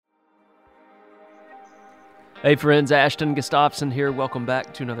Hey friends, Ashton Gustafson here. Welcome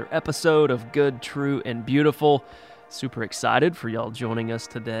back to another episode of Good, True, and Beautiful. Super excited for y'all joining us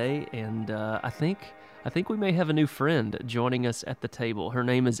today, and I think we may have a new friend joining us at the table. Her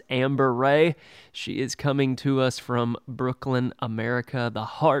name is Amber Ray. She is coming to us from Brooklyn, America, the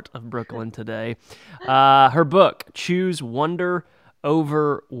heart of Brooklyn today. Her book, Choose Wonder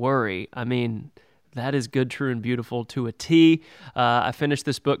Over Worry. I mean, that is good, true, and beautiful to a T. I finished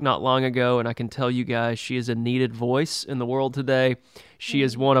this book not long ago, and I can tell you guys she is a needed voice in the world today. She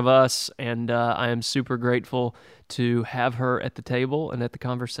is one of us, and I am super grateful to have her at the table and at the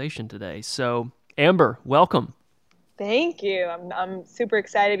conversation today. So, Amber, welcome. Thank you. I'm super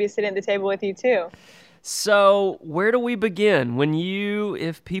excited to be sitting at the table with you too. So, where do we begin?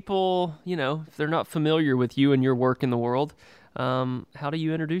 If people, if they're not familiar with you and your work in the world, how do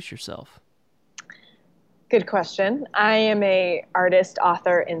you introduce yourself? Good question. I am a artist,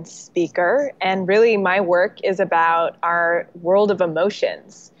 author, and speaker, and really my work is about our world of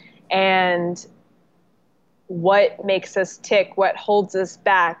emotions and what makes us tick, what holds us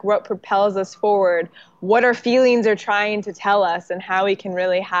back, what propels us forward, what our feelings are trying to tell us, and how we can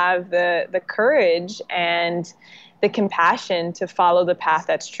really have the courage and the compassion to follow the path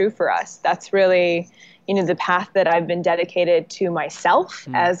that's true for us. That's really, the path that I've been dedicated to myself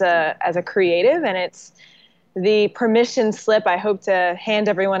as a creative, and it's the permission slip I hope to hand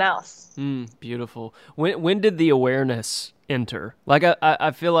everyone else. Beautiful. When did the awareness enter? Like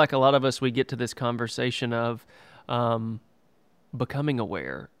I feel like a lot of us, we get to this conversation of becoming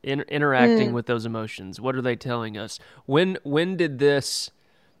aware, interacting with those emotions. What are they telling us? When did this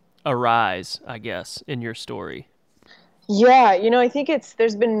arise, I guess, in your story? Yeah, I think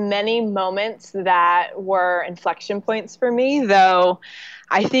there's been many moments that were inflection points for me, though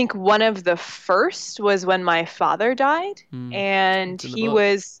I think one of the first was when my father died, and It's in the book.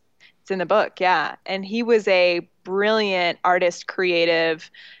 it's in the book, yeah. And he was a brilliant artist,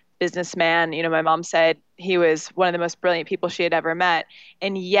 creative businessman. My mom said he was one of the most brilliant people she had ever met,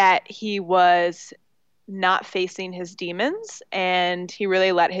 and yet he was not facing his demons, and he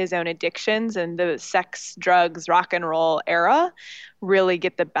really let his own addictions and the sex, drugs, rock and roll era really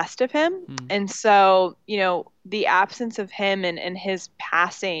get the best of him. And so, the absence of him and his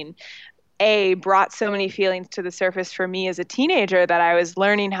passing brought so many feelings to the surface for me as a teenager that I was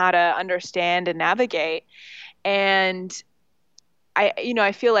learning how to understand and navigate. And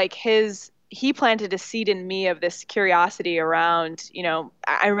I feel like he planted a seed in me of this curiosity around,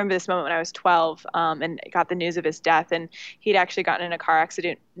 I remember this moment when I was 12 and got the news of his death. And he'd actually gotten in a car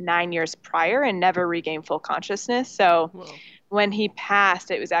accident 9 years prior and never regained full consciousness. So Whoa. when he passed,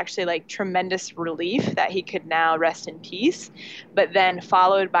 it was actually like tremendous relief that he could now rest in peace, but then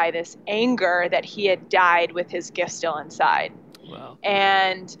followed by this anger that he had died with his gift still inside. Wow.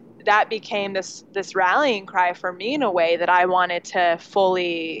 And that became this rallying cry for me in a way that I wanted to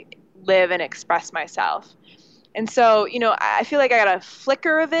fully live and express myself. And so, I feel like I got a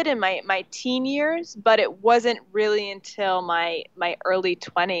flicker of it in my teen years, but it wasn't really until my early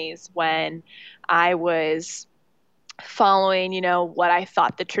 20s when I was following, what I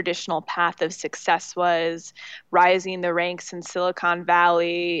thought the traditional path of success was, rising the ranks in Silicon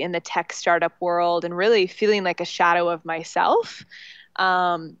Valley, in the tech startup world, and really feeling like a shadow of myself,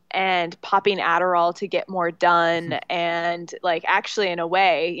 and popping Adderall to get more done. And like, actually, in a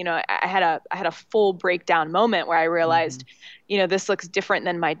way, I had a full breakdown moment where I realized, this looks different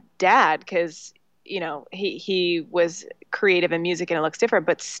than my dad, because he was creative in music and it looks different,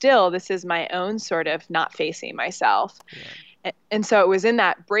 but still this is my own sort of not facing myself. And so it was in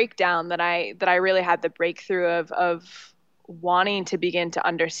that breakdown that I really had the breakthrough of wanting to begin to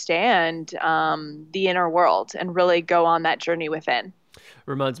understand the inner world and really go on that journey within.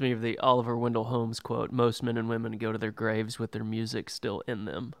 Reminds me of the Oliver Wendell Holmes quote: "Most men and women go to their graves with their music still in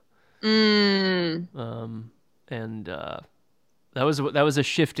them." And that was a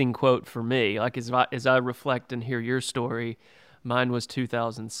shifting quote for me. Like as I reflect and hear your story, mine was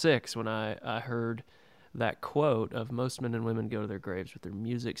 2006 when I heard that quote of "most men and women go to their graves with their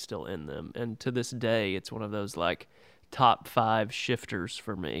music still in them." And to this day, it's one of those like top 5 shifters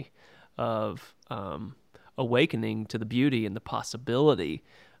for me of awakening to the beauty and the possibility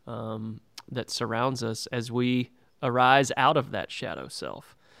that surrounds us as we arise out of that shadow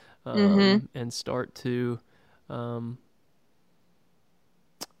self and start to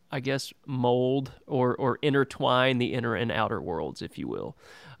I guess, mold or intertwine the inner and outer worlds, if you will.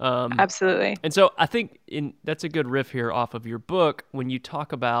 Absolutely. And so I think that's a good riff here off of your book when you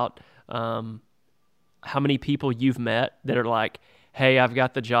talk about how many people you've met that are like, hey, I've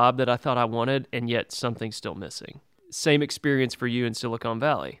got the job that I thought I wanted, and yet something's still missing. Same experience for you in Silicon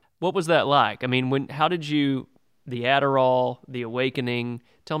Valley. What was that like? I mean, how did you the Adderall, the awakening.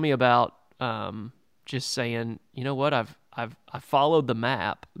 Tell me about just saying, you know what, I followed the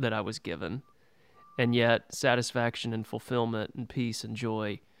map that I was given, and yet satisfaction and fulfillment and peace and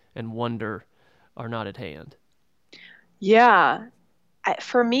joy and wonder are not at hand. Yeah.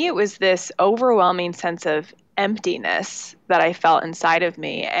 For me, it was this overwhelming sense of emptiness that I felt inside of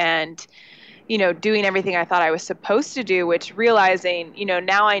me. And, doing everything I thought I was supposed to do, which realizing,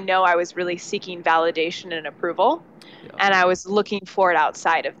 now I know I was really seeking validation and approval. Yeah. And I was looking for it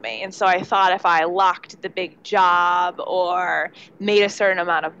outside of me. And so I thought if I locked the big job or made a certain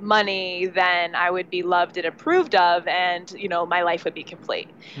amount of money, then I would be loved and approved of, and, my life would be complete.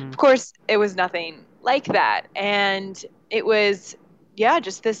 Hmm. Of course, it was nothing like that. And it was, yeah,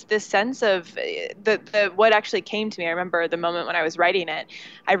 just this sense of the what actually came to me. I remember the moment when I was writing it.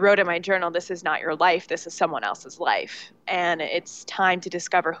 I wrote in my journal, "This is not your life. This is someone else's life, and it's time to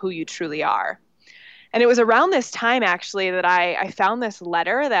discover who you truly are." And it was around this time, actually, that I found this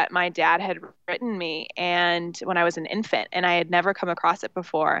letter that my dad had written me, and when I was an infant, and I had never come across it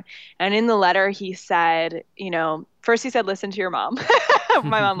before. And in the letter, he said, first he said, "Listen to your mom."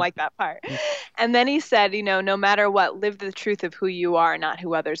 My mom liked that part. And then he said, "No matter what, live the truth of who you are, not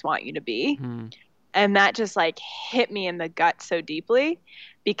who others want you to be." Hmm. And that just like hit me in the gut so deeply,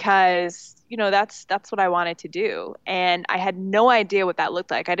 because that's what I wanted to do, and I had no idea what that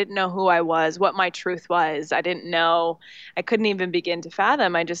looked like. I didn't know who I was, what my truth was. I didn't know. I couldn't even begin to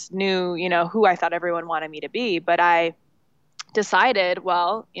fathom. I just knew, who I thought everyone wanted me to be. But I decided,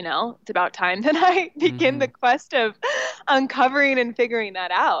 well, it's about time that I begin Hmm. the quest of uncovering and figuring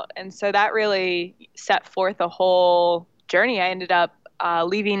that out. And so that really set forth a whole journey. I ended up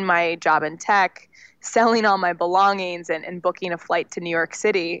leaving my job in tech, selling all my belongings, and booking a flight to New York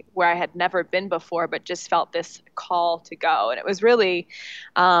City, where I had never been before, but just felt this call to go. And it was really,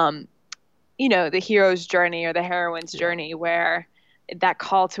 um, the hero's journey or the heroine's Yeah. journey, where that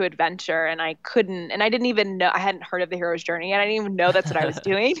call to adventure. And I didn't even know, I hadn't heard of the hero's journey, and I didn't even know that's what I was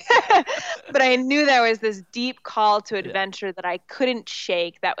doing. But I knew there was this deep call to Yeah. adventure that I couldn't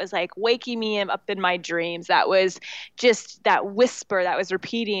shake, that was like waking me up in my dreams. That was just that whisper that was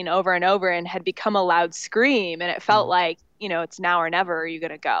repeating over and over and had become a loud scream. And it felt Hmm. like, it's now or never. Are you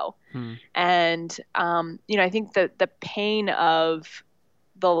going to go? Hmm. And, I think the pain of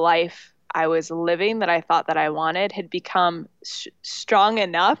the life I was living that I thought that I wanted had become strong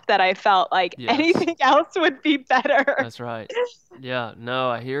enough that I felt like Yes. anything else would be better. That's right. Yeah, no,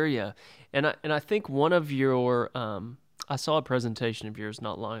 I hear you. And I think one of your I saw a presentation of yours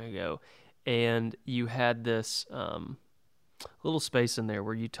not long ago, and you had this little space in there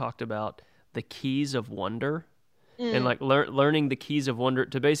where you talked about the keys of wonder, and Mm, like learning the keys of wonder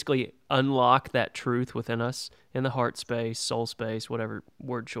to basically unlock that truth within us in the heart space, soul space, whatever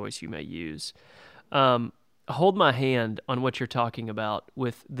word choice you may use. Um, Hold my hand on what you're talking about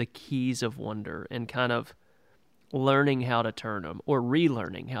with the keys of wonder and kind of learning how to turn them or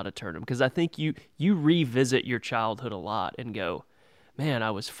relearning how to turn them, because I think you revisit your childhood a lot and go, man,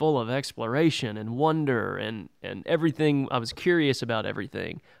 I was full of exploration and wonder and everything. I was curious about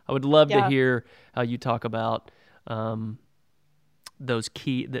everything. I would love to yeah. hear how you talk about um,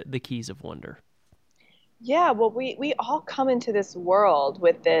 the keys of wonder. Yeah, well, we all come into this world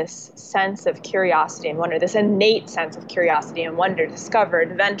with this sense of curiosity and wonder, this innate sense of curiosity and wonder, discover,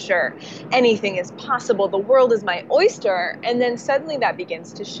 adventure, anything is possible, the world is my oyster. And then suddenly that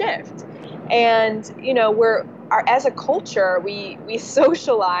begins to shift. And, as a culture, we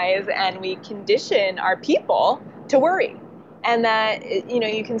socialize and we condition our people to worry. And that,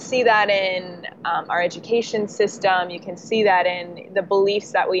 you can see that in our education system. You can see that in the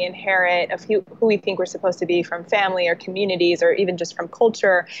beliefs that we inherit of who we think we're supposed to be from family or communities or even just from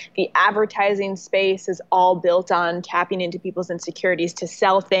culture. The advertising space is all built on tapping into people's insecurities to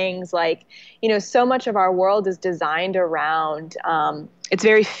sell things. Like, so much of our world is designed around, it's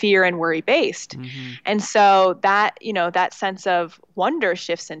very fear and worry based. Mm-hmm. And so that, that sense of wonder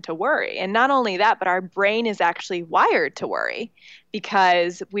shifts into worry. And not only that, but our brain is actually wired to worry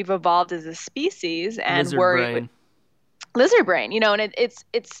because we've evolved as a species, and Lizard worry, brain. lizard brain, and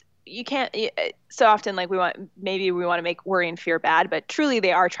it's you can't, so often, like, maybe we want to make worry and fear bad, but truly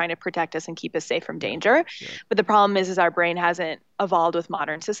they are trying to protect us and keep us safe from Yeah. danger. Yeah. But the problem is our brain hasn't evolved with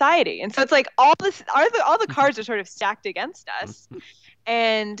modern society. And so it's like all the cards are sort of stacked against us.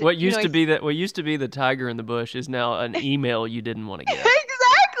 And, What used to be the tiger in the bush is now an email you didn't want to get.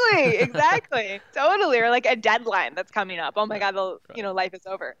 exactly, totally. Or like a deadline that's coming up. Oh my Right. God, Right. life is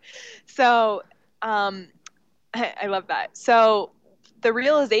over. So, um, I love that. So the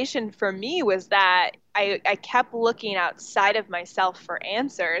realization for me was that, I kept looking outside of myself for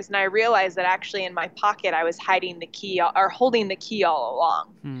answers, and I realized that actually in my pocket I was hiding the key or holding the key all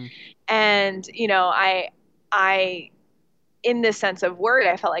along. Hmm. And I in this sense of word,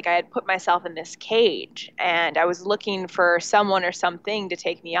 I felt like I had put myself in this cage and I was looking for someone or something to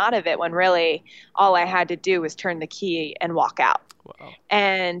take me out of it when really all I had to do was turn the key and walk out. Wow.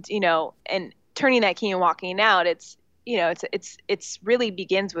 And, and turning that key and walking out, it's really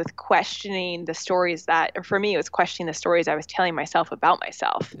begins with questioning the stories that, or for me, it was questioning the stories I was telling myself about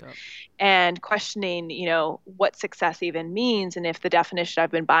myself Yeah. and questioning, what success even means and if the definition I've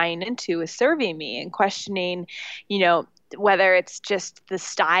been buying into is serving me and questioning, you know, whether it's just the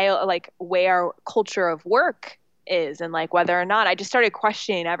style, like where culture of work is and like whether or not I just started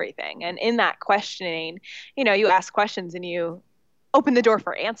questioning everything. And in that questioning, you ask questions and you open the door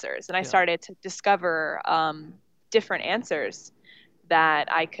for answers. And I Yeah. started to discover different answers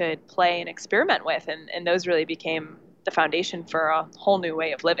that I could play and experiment with. And those really became the foundation for a whole new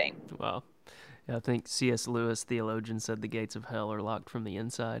way of living. Wow. Yeah, I think C.S. Lewis, theologian, said the gates of hell are locked from the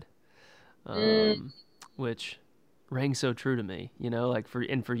inside, Mm, um, which rang so true to me. Like for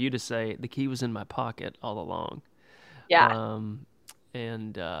you to say the key was in my pocket all along. yeah. Um,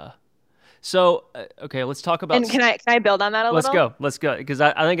 and so okay, let's talk about. And can I build on that a Let's little? go. Let's go because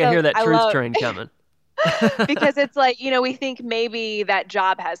I think I So hear that I truth love train coming. because it's like, we think maybe that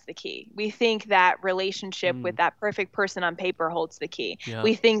job has the key. We think that relationship with Mm, that perfect person on paper holds the key. yeah.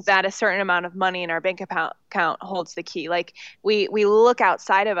 We think that a certain amount of money in our bank account holds the key. Like we look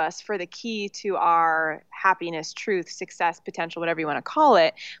outside of us for the key to our happiness, truth, success, potential, whatever you want to call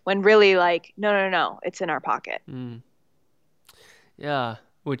it, when really like, no, no, no, it's in our pocket. Mm, yeah.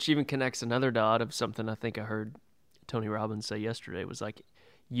 Which even connects another dot of something I think I heard Tony Robbins say yesterday was like,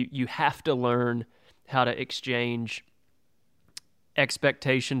 you have to learn how to exchange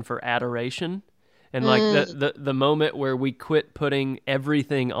expectation for adoration. And like Mm, the moment where we quit putting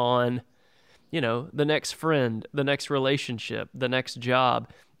everything on, the next friend, the next relationship, the next job,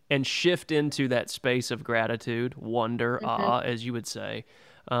 and shift into that space of gratitude, wonder, mhm. awe, as you would say.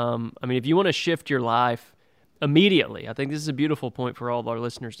 I mean, if you want to shift your life immediately, I think this is a beautiful point for all of our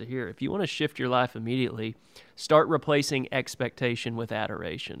listeners to hear. If you want to shift your life immediately, start replacing expectation with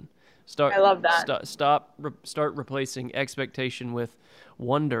adoration. I love that. Start replacing expectation with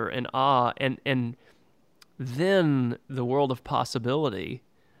wonder and awe, and then the world of possibility.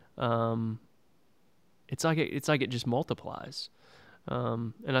 Um, it's like it just multiplies.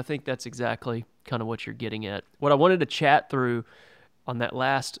 And I think that's exactly kind of what you're getting at. What I wanted to chat through on that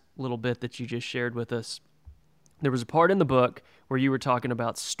last little bit that you just shared with us, there was a part in the book where you were talking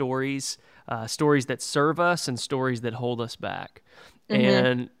about stories, stories that serve us and stories that hold us back. Hmm.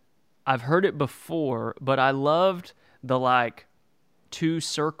 And I've heard it before, but I loved the like two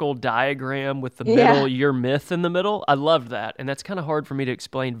circle diagram with the Yeah. middle, your myth in the middle. I loved that. And that's kind of hard for me to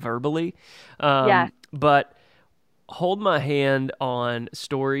explain verbally. Yeah. But hold my hand on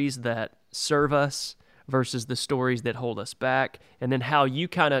stories that serve us versus the stories that hold us back. And then how you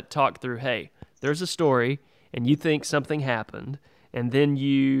kind of talk through, hey, there's a story and you think something happened. And then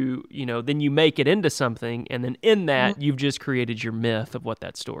then you make it into something. And then in that, you've just created your myth of what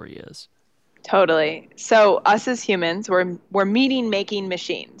that story is. Totally. So us as humans, we're meaning making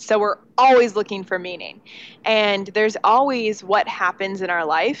machines. So we're always looking for meaning. And there's always what happens in our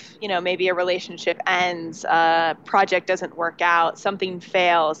life. Maybe a relationship ends, a project doesn't work out, something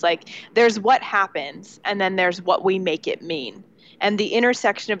fails. Like there's what happens and then there's what we make it mean. And the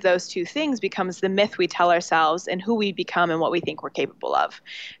intersection of those two things becomes the myth we tell ourselves and who we become and what we think we're capable of.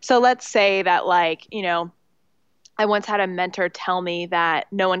 So let's say that like, I once had a mentor tell me that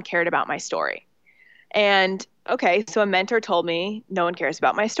no one cared about my story. And okay, so a mentor told me no one cares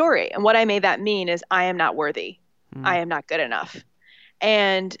about my story. And what I made that mean is I am not worthy. Mm, I am not good enough.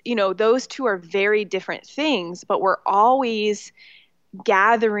 And, those two are very different things, but we're always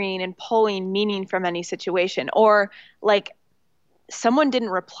gathering and pulling meaning from any situation. Or like someone didn't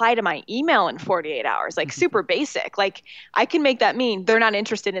reply to my email in 48 hours, like super basic. Like I can make that mean they're not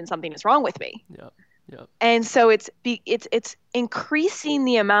interested in something that's wrong with me. yep. Yep. And so it's increasing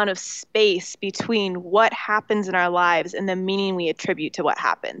the amount of space between what happens in our lives and the meaning we attribute to what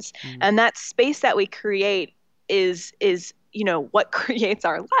happens. Mm, And that space that we create is what creates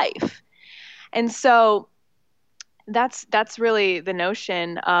our life. And so that's really the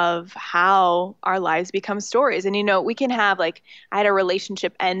notion of how our lives become stories. And we can have like I had a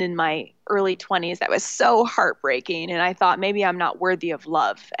relationship end in my early 20s that was so heartbreaking and I thought maybe I'm not worthy of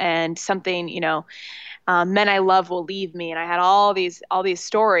love and something, men I love will leave me, and I had all these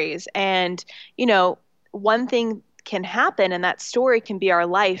stories, and one thing can happen, and that story can be our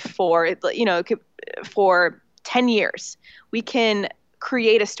life for it. It could for 10 years. We can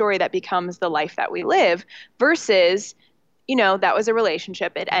create a story that becomes the life that we live versus, that was a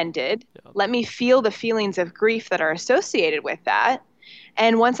relationship. It ended. Yeah. Let me feel the feelings of grief that are associated with that.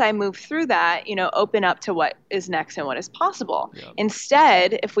 And once I move through that, open up to what is next and what is possible. Yeah.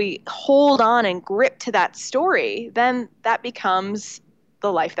 Instead, if we hold on and grip to that story, then that becomes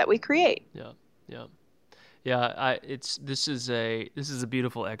the life that we create. Yeah. Yeah. Yeah, this is a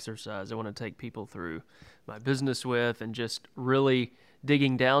beautiful exercise I want to take people through my business with, and just really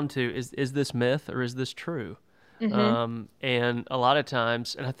digging down to, is this myth or is this true? Mm-hmm. And a lot of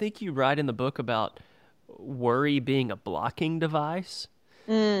times, and I think you write in the book about worry being a blocking device.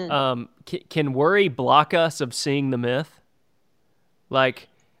 Mm. Can worry block us of seeing the myth? Like,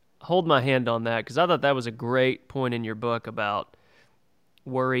 hold my hand on that, because I thought that was a great point in your book about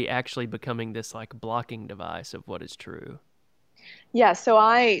worry actually becoming this like blocking device of what is true. Yeah,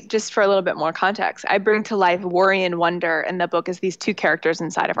 so just for a little bit more context, I bring to life worry and wonder in the book as these two characters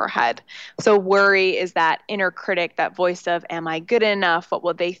inside of our head. So worry is that inner critic, that voice of, am I good enough? What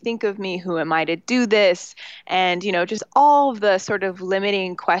will they think of me? Who am I to do this? And, just all of the sort of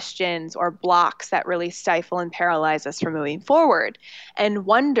limiting questions or blocks that really stifle and paralyze us from moving forward. And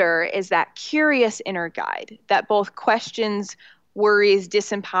wonder is that curious inner guide that both questions worries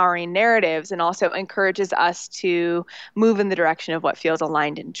disempowering narratives and also encourages us to move in the direction of what feels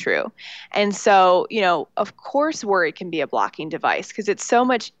aligned and true. And so, of course, worry can be a blocking device because it's so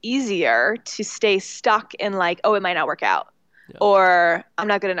much easier to stay stuck in like, oh, it might not work out, Yeah. or I'm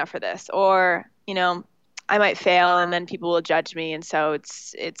not good enough for this, or, I might fail and then people will judge me. And so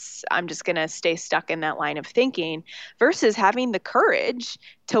I'm just going to stay stuck in that line of thinking versus having the courage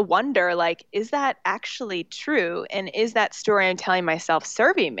to wonder, like, is that actually true? And is that story I'm telling myself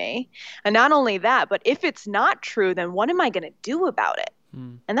serving me? And not only that, but if it's not true, then what am I going to do about it?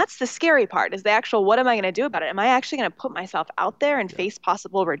 And that's the scary part, is the actual, what am I going to do about it? Am I actually going to put myself out there and face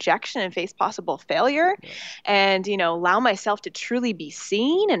possible rejection and face possible failure and, allow myself to truly be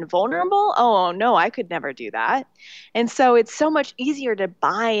seen and vulnerable? Oh, no, I could never do that. And so it's so much easier to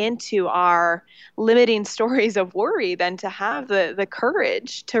buy into our limiting stories of worry than to have the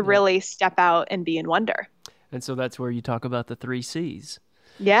courage to really step out and be in wonder. And so that's where you talk about the 3 C's.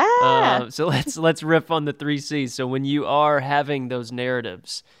 Yeah. So let's riff on the 3 C's. So when you are having those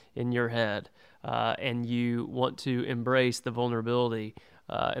narratives in your head, and you want to embrace the vulnerability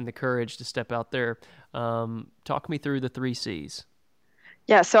and the courage to step out there, talk me through the 3 C's.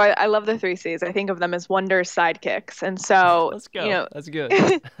 Yeah, so I love the 3 C's. I think of them as wonder sidekicks. And so, Let's go. That's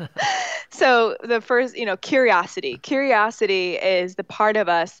good. So the first, curiosity. Curiosity is the part of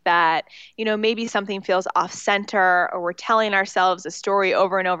us that, maybe something feels off center, or we're telling ourselves a story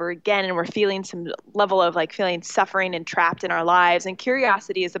over and over again and we're feeling some level of like feeling suffering and trapped in our lives. And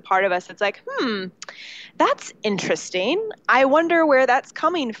curiosity is the part of us that's like, that's interesting. I wonder where that's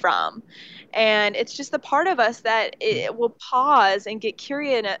coming from. And it's just the part of us that it will pause and get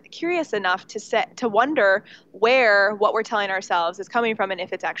curious enough to wonder where what we're telling ourselves is coming from and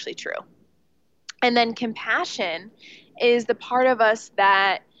if it's actually true. And then compassion is the part of us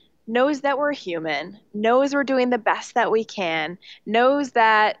that knows that we're human, knows we're doing the best that we can, knows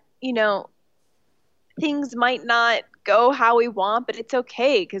that, things might not go how we want, but it's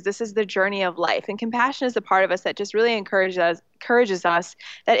okay because this is the journey of life. And compassion is the part of us that just really encourages us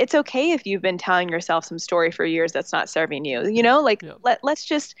that it's okay if you've been telling yourself some story for years that's not serving you. Let's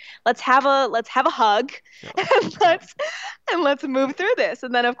have a hug and let's move through this.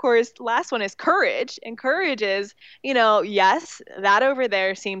 And then of course, last one is courage. And courage is, yes, that over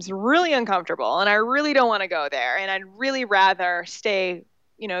there seems really uncomfortable and I really don't want to go there. And I'd really rather stay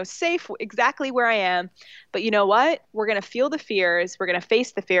safe exactly where I am. But you know what? We're going to feel the fears, we're going to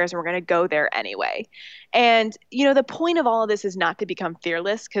face the fears, and we're going to go there anyway. And, the point of all of this is not to become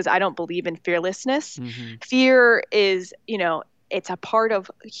fearless because I don't believe in fearlessness. Mm-hmm. Fear is, it's a part of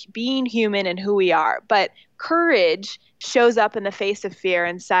being human and who we are. But courage shows up in the face of fear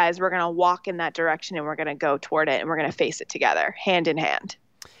and says, we're going to walk in that direction and we're going to go toward it and we're going to face it together, hand in hand.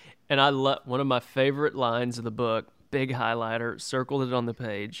 And I love one of my favorite lines of the book, big highlighter, circled it on the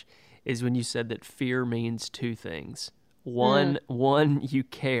page, is when you said that fear means 2 things. One, you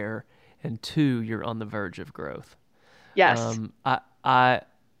care, and 2, you're on the verge of growth. Yes. I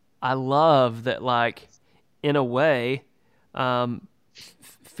love that, like, in a way,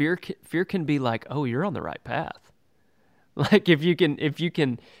 fear can be like, oh, you're on the right path. Like if you can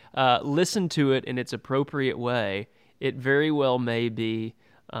listen to it in its appropriate way, it very well may be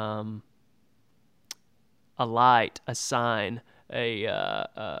a light, a sign, a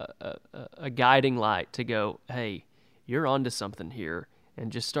guiding light to go, hey, you're onto something here,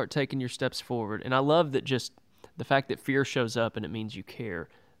 and just start taking your steps forward. And I love that just the fact that fear shows up and it means you care.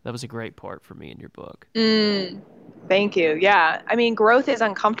 That was a great part for me in your book. Thank you. Yeah. I mean, growth is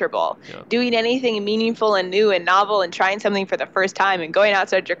uncomfortable. Yep. Doing anything meaningful and new and novel and trying something for the first time and going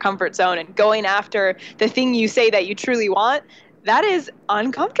outside your comfort zone and going after the thing you say that you truly want, that is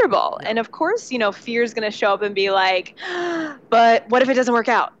uncomfortable. Yep. And of course, fear is going to show up and be like, but what if it doesn't work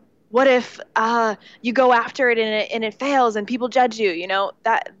out? What if you go after it and it fails and people judge you?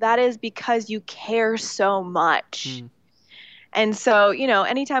 That is because you care so much. And so,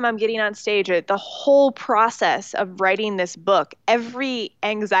 anytime I'm getting on stage, the whole process of writing this book, every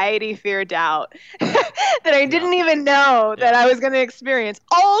anxiety, fear, doubt that I didn't even know that I was going to experience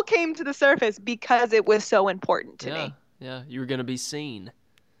all came to the surface because it was so important to me. Yeah, you were going to be seen.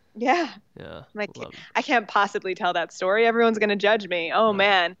 Yeah. Like, I can't possibly tell that story. Everyone's going to judge me. Oh,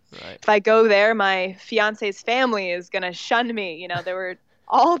 man. Right. If I go there, my fiance's family is going to shun me. There were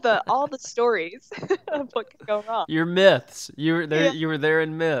all the stories of what could go wrong. Your myths. You were there. Yeah. You were there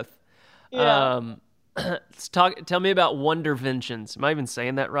in myth. Yeah. Tell me about Wonderventions. Am I even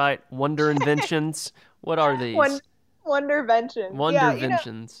saying that right? Wonder Inventions. What are these? Wonderventions.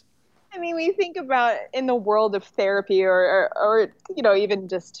 Wonderventions. I mean, we think about in the world of therapy or even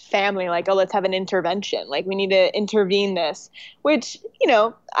just family, like, oh, let's have an intervention. Like, we need to intervene this, which,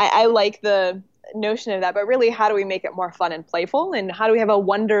 I like the notion of that, but really, how do we make it more fun and playful? And how do we have a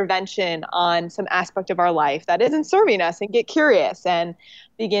wondervention on some aspect of our life that isn't serving us, and get curious and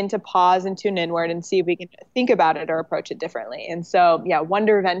begin to pause and tune inward and see if we can think about it or approach it differently. And so,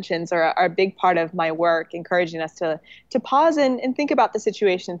 wonderventions are a big part of my work, encouraging us to pause and think about the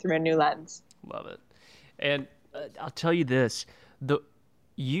situation through a new lens. Love it. And I'll tell you this,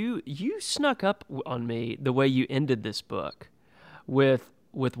 you snuck up on me the way you ended this book with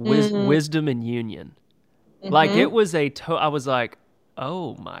wisdom and union. Like, it was I was like,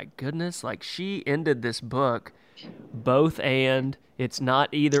 oh my goodness, like, she ended this book both and it's not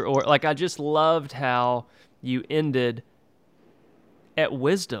either or. Like, I just loved how you ended at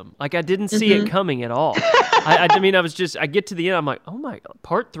wisdom. Like, I didn't see it coming at all. I mean, I get to the end, I'm like, oh my God,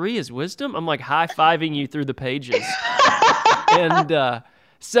 part 3 is wisdom? I'm like high-fiving you through the pages. And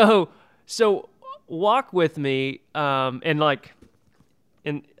so walk with me, and like,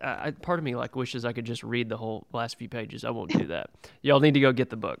 and part of me like wishes I could just read the whole last few pages. I won't do that. Y'all need to go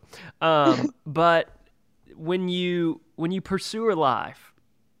get the book. But when you pursue a life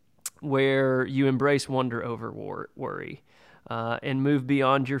where you embrace wonder over worry, and move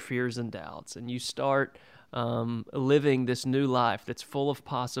beyond your fears and doubts, and you start living this new life that's full of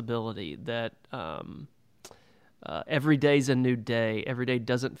possibility, that every day's a new day. Every day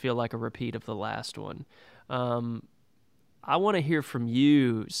doesn't feel like a repeat of the last one. I want to hear from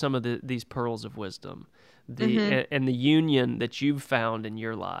you some of these pearls of wisdom, and the union that you've found in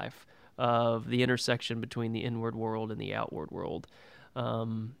your life of the intersection between the inward world and the outward world,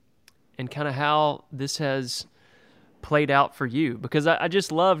 and kind of how this has played out for you. Because I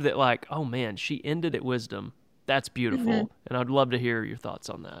just love that, like, oh man, she ended at wisdom. That's beautiful. And I'd love to hear your thoughts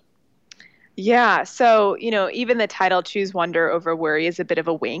on that. Yeah. So, even the title, Choose Wonder Over Worry, is a bit of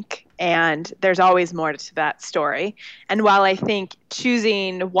a wink, and there's always more to that story. And while I think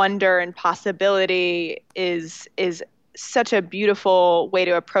choosing wonder and possibility is such a beautiful way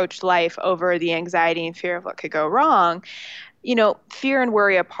to approach life over the anxiety and fear of what could go wrong, fear and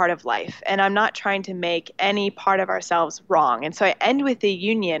worry are part of life, and I'm not trying to make any part of ourselves wrong. And so I end with the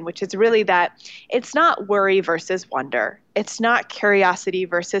union, which is really that it's not worry versus wonder. It's not curiosity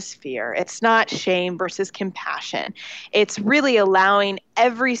versus fear. It's not shame versus compassion. It's really allowing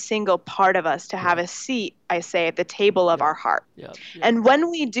every single part of us to have a seat, I say, at the table of our heart. And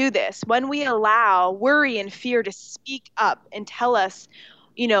when we do this, when we allow worry and fear to speak up and tell us,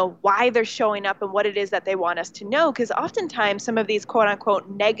 why they're showing up and what it is that they want us to know. Because oftentimes some of these quote unquote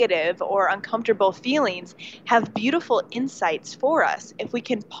negative or uncomfortable feelings have beautiful insights for us if we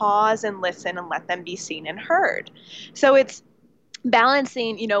can pause and listen and let them be seen and heard. So it's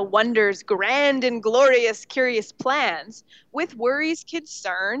balancing, wonder's grand and glorious, curious plans with worries,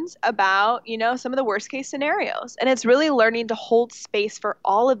 concerns about, some of the worst case scenarios. And it's really learning to hold space for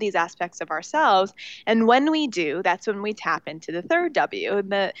all of these aspects of ourselves. And when we do, that's when we tap into the third W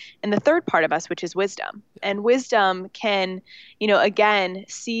and the third part of us, which is wisdom. And wisdom can, again,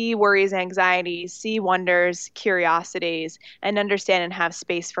 see worries, anxieties, see wonders, curiosities, and understand and have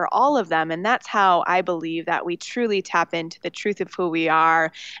space for all of them. And that's how I believe that we truly tap into the truth of who we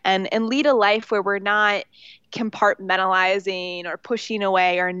are and lead a life where we're not compartmentalizing or pushing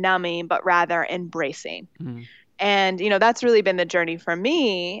away or numbing, but rather embracing. And, that's really been the journey for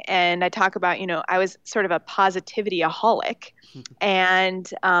me. And I talk about, I was sort of a positivity-aholic and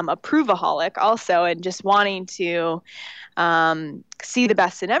approve-aholic also, and just wanting to see the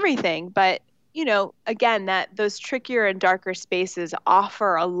best in everything. But, again, that those trickier and darker spaces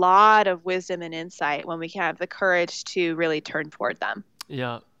offer a lot of wisdom and insight when we can have the courage to really turn toward them.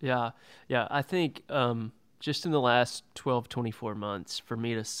 Yeah. I think just in the last 12, 24 months, for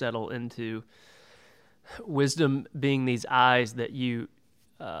me to settle into wisdom being these eyes that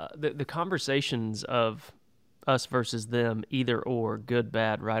the conversations of us versus them, either or, good,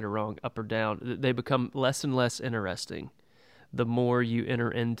 bad, right or wrong, up or down, they become less and less interesting the more you enter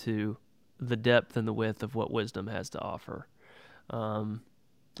into the depth and the width of what wisdom has to offer.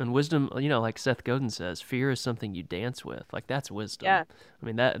 And wisdom, like Seth Godin says, fear is something you dance with. Like, that's wisdom. Yeah. I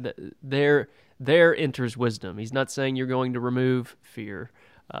mean, that there enters wisdom. He's not saying you're going to remove fear,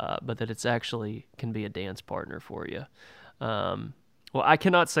 but that it's actually can be a dance partner for you. Well, I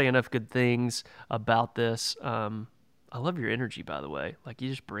cannot say enough good things about this. I love your energy, by the way. Like, you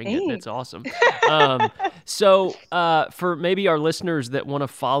just bring it, and it's awesome. So for maybe our listeners that want to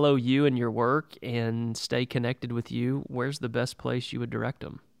follow you and your work and stay connected with you, where's the best place you would direct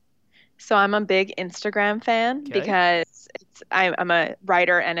them? So I'm a big Instagram fan because I'm a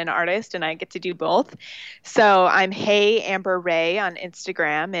writer and an artist, and I get to do both. So I'm Hey Amber Rae on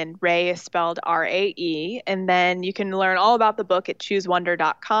Instagram, and Rae is spelled R-A-E. And then you can learn all about the book at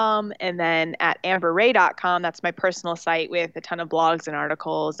choosewonder.com, and then at amberrae.com. That's my personal site with a ton of blogs and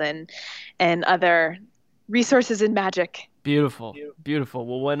articles and other resources and magic. Beautiful.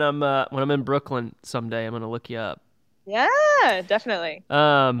 Well, when I'm in Brooklyn someday, I'm going to look you up. Yeah, definitely.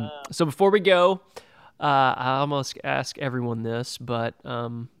 So before we go, I almost ask everyone this, but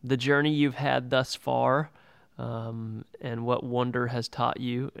the journey you've had thus far, and what wonder has taught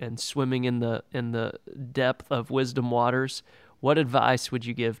you, and swimming in the depth of wisdom waters, what advice would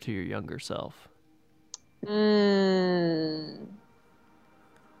you give to your younger self? The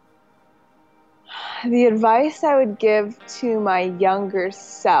advice I would give to my younger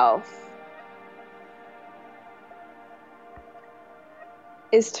self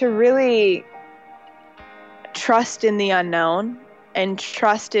is to really trust in the unknown and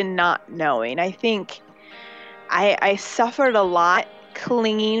trust in not knowing. I think I suffered a lot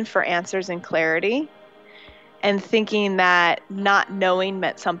clinging for answers and clarity and thinking that not knowing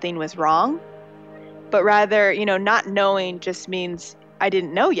meant something was wrong. But rather, not knowing just means I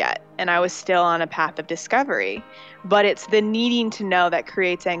didn't know yet and I was still on a path of discovery. But it's the needing to know that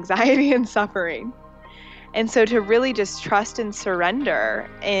creates anxiety and suffering. And so to really just trust and surrender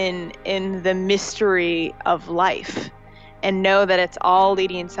in the mystery of life and know that it's all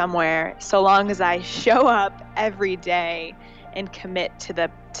leading somewhere, so long as I show up every day and commit to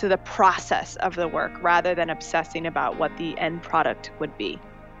the process of the work rather than obsessing about what the end product would be.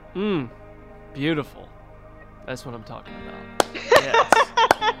 Beautiful. That's what I'm talking about.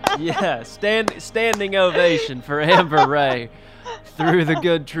 Yes. Standing ovation for Amber Rae through the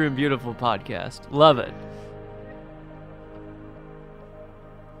Good, True, and Beautiful podcast. Love it.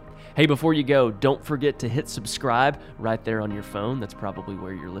 Hey, before you go, don't forget to hit subscribe right there on your phone. That's probably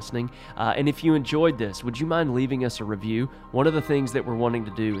where you're listening. And if you enjoyed this, would you mind leaving us a review? One of the things that we're wanting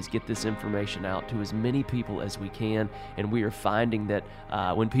to do is get this information out to as many people as we can. And we are finding that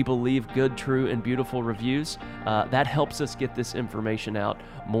when people leave good, true, and beautiful reviews, that helps us get this information out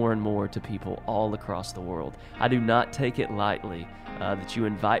more and more to people all across the world. I do not take it lightly that you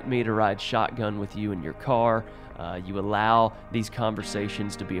invite me to ride shotgun with you in your car. You allow these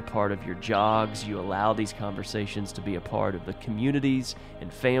conversations to be a part of your jogs. You allow these conversations to be a part of the communities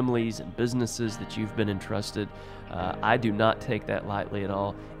and families and businesses that you've been entrusted. I do not take that lightly at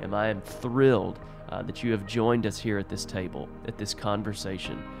all, and I am thrilled that you have joined us here at this table, at this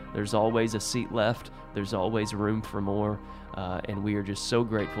conversation. There's always a seat left. There's always room for more, and we are just so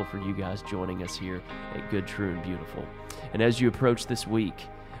grateful for you guys joining us here at Good, True, and Beautiful. And as you approach this week,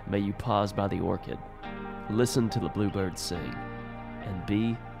 may you pause by the orchid, listen to the bluebirds sing, and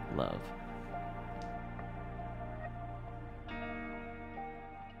be love.